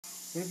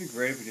Wouldn't it be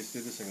great if we just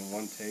did this like in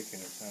one take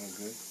and it sounded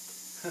good?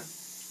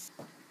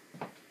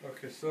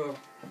 Okay, so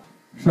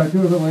should I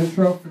do a little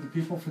intro for the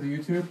people for the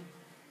YouTube?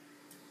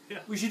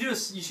 Yeah. We should do a.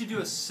 You should do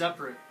a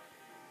separate.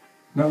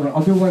 No,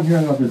 I'll do one here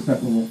and I'll do a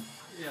separate one.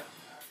 Yeah.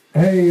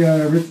 Hey,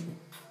 Rich.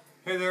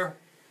 Hey there.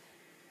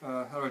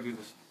 How do I do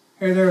this?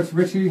 Hey there, it's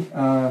Richie.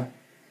 Not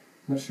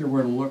sure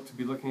where to look to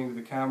be looking into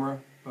the camera,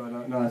 but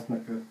no, that's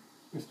not good.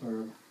 Let me start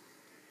over.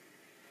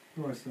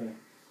 What do I say?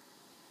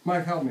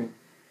 Mike, help me.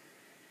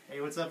 Hey,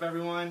 what's up,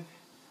 everyone?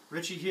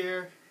 Richie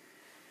here.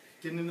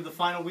 Getting into the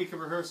final week of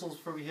rehearsals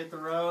before we hit the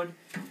road.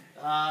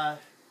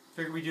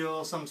 Figured we'd do a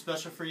little something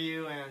special for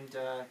you and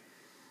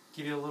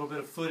give you a little bit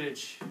of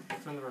footage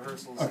from the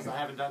rehearsals, since I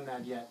haven't done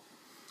that yet.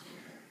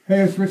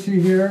 Hey, it's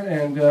Richie here,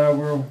 and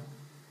we're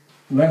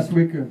last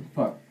week of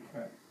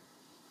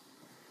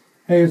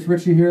Hey, it's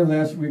Richie here.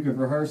 Last week of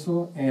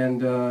rehearsal,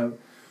 and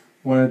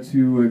wanted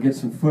to get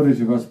some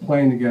footage of us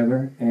playing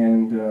together,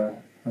 and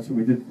that's what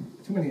we did.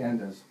 Too many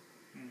endos.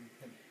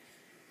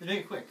 To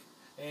make it quick.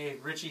 Hey,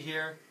 Richie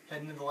here,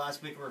 heading into the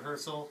last week of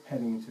rehearsal.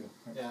 Heading into.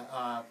 Right.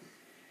 Yeah.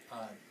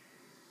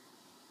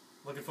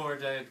 Looking forward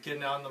to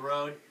getting out on the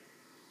road.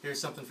 Here's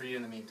something for you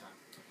in the meantime.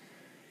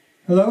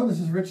 Hello, this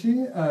is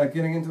Richie,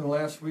 getting into the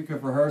last week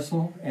of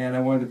rehearsal, and I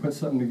wanted to put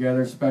something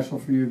together special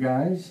for you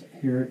guys.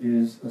 Here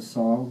is a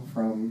song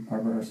from our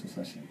rehearsal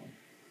session.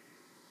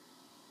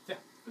 Yeah.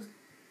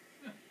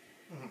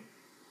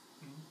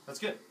 That's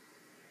good.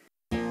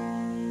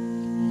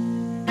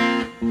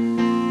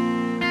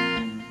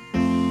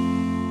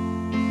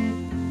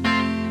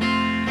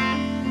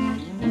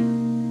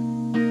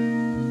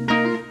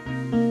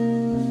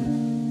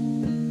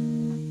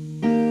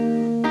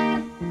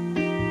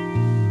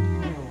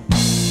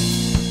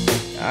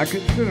 I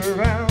could sit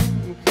around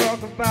and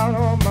talk about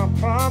all my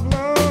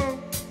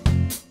problems.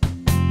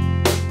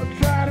 I'll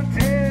try to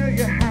tell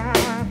you how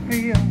I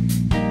feel,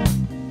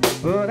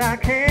 but I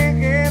can't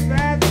get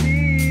that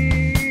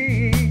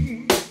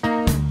deep.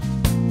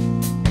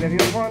 And if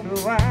you wonder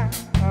why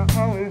I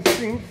always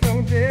seem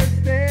so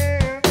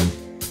distant,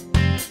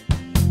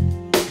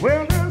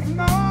 well, there's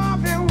more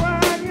than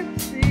what you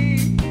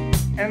see,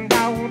 and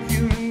I want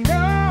you to know.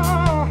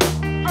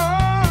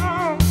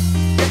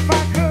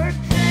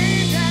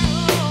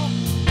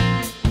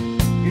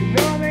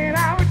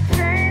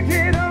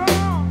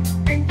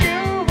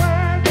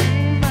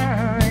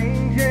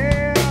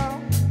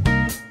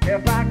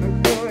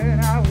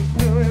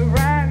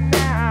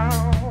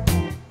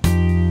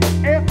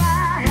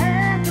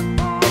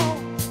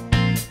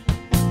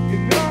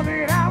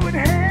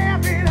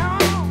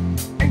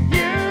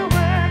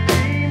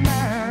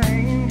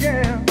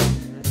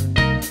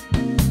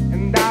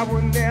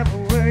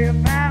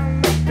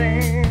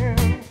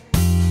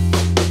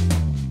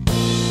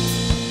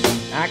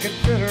 I could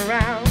sit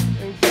around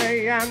and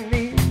say I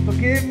need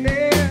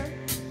forgiveness.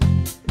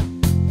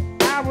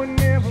 I would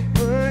never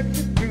put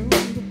you through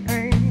the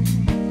pain,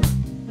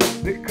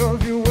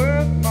 because you're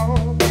worth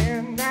more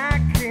than I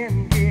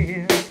can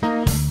give. I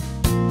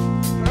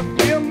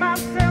feel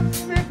myself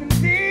slipping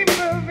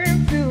deeper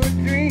into a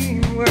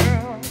dream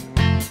world.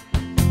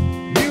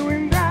 You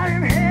and I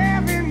in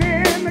heaven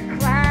in the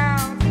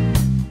clouds.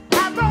 I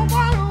don't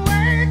want to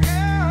wake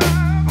up.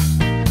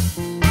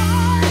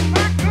 Oh, if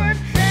I could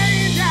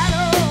change at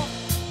all,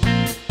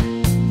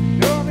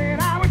 know that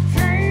I would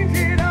change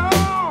it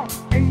all,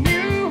 and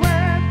you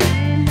would be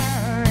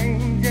my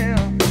angel.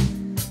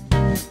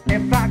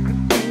 If I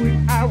could do it,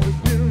 I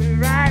would do it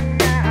right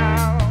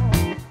now.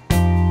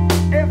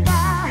 If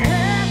I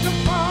had to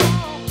fall,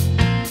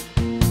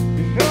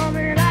 you know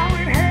that I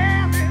would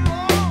have it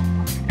all,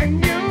 and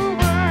you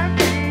would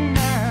be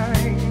my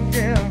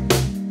angel,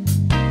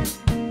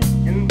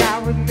 and I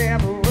would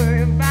never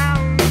worry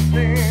about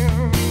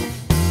nothing.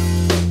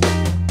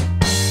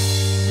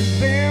 It's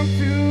been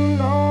too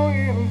long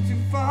and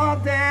too far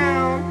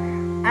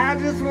down. I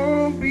just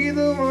wanna be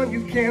the one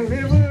you can't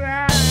live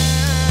without.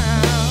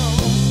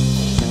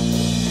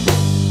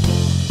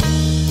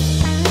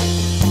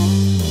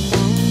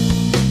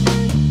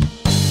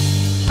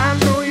 I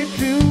know you're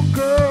too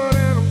good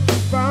and I'm too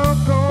far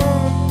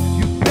gone.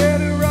 You're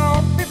better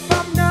off if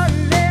I'm not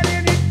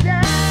letting it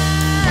down.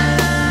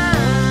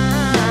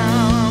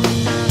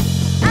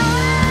 Oh,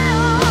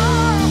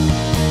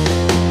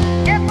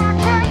 if I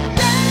could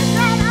change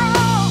it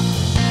all,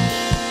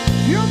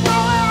 you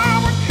know I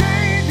would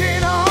change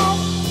it all.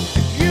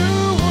 You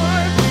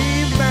would be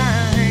my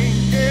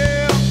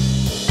angel.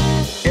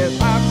 If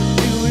I could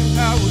do it, I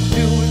would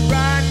do it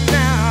right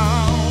now.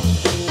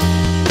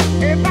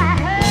 If I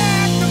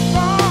had to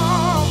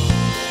fall,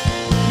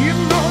 you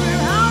know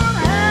that I would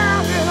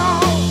have it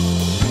all.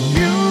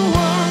 You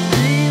would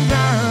be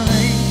my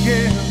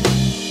angel,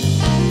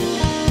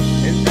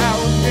 and I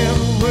would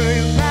never worry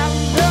about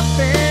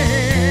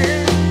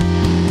nothing.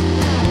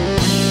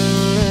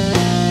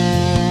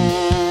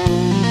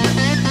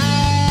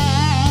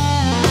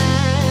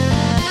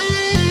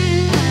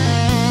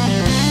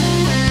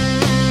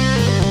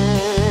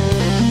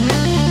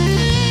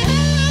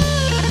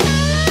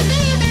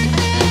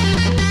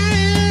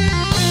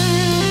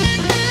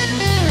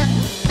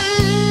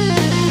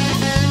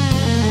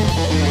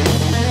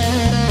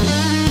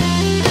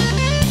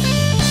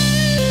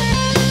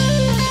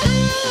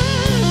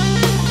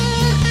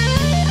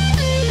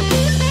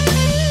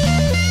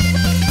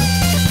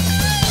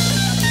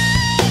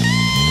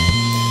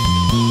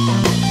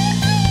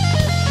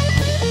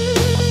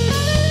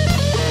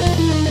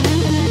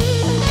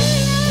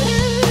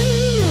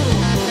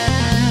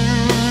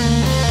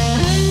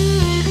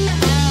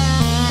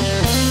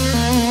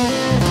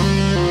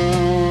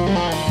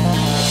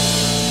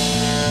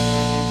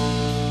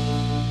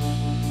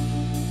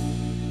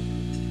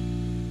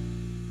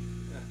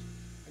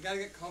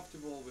 get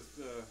comfortable with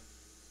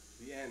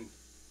the end.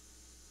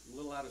 I'm a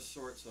little out of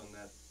sorts on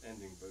that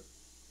ending, but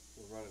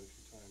we'll run it a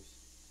few times.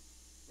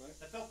 Right?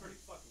 That felt pretty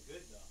fucking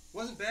good, though.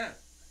 Wasn't bad.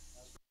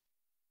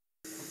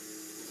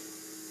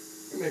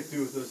 We make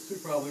do with those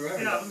two, probably, right?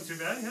 Yeah, it wasn't too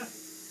bad, yeah. I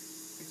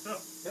think so.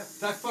 Yeah.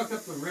 I fucked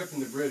up the riff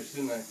and the bridge,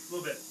 didn't I? A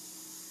little bit.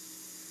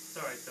 It's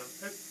alright, though.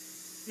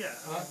 Yeah,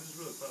 I mean, it was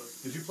really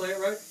close. Did you play it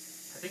right?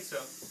 I think so.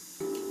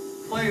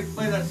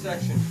 Play that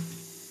section.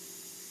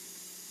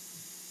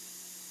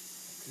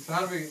 So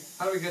how do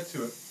we get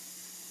to it?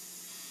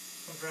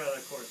 Comes right out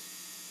of that chorus.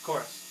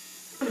 Chorus.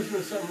 There's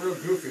been something real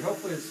goofy.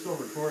 Hopefully it's still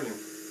recording.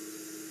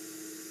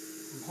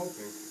 I'm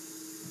hoping.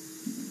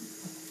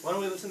 Why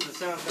don't we listen to the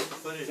sound effect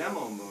footage?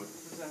 Demo mode.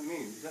 What does that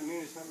mean? Does that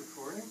mean it's not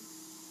recording?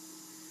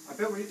 I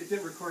bet it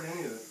didn't record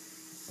any of it.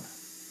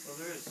 Well,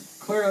 there is.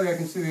 Clearly I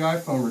can see the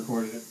iPhone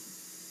recorded it.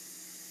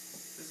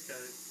 This guy.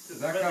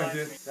 That guy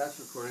did. That's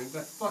recording.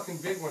 That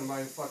fucking big one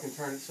might have fucking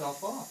turned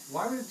itself off.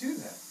 Why would it do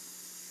that?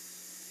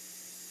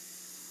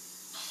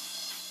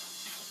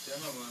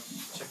 Demo mode.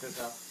 Check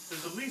this out.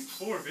 There's at least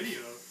 4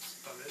 videos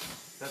of it.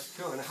 That's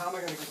cool. And how am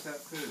I going to get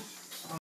that footage?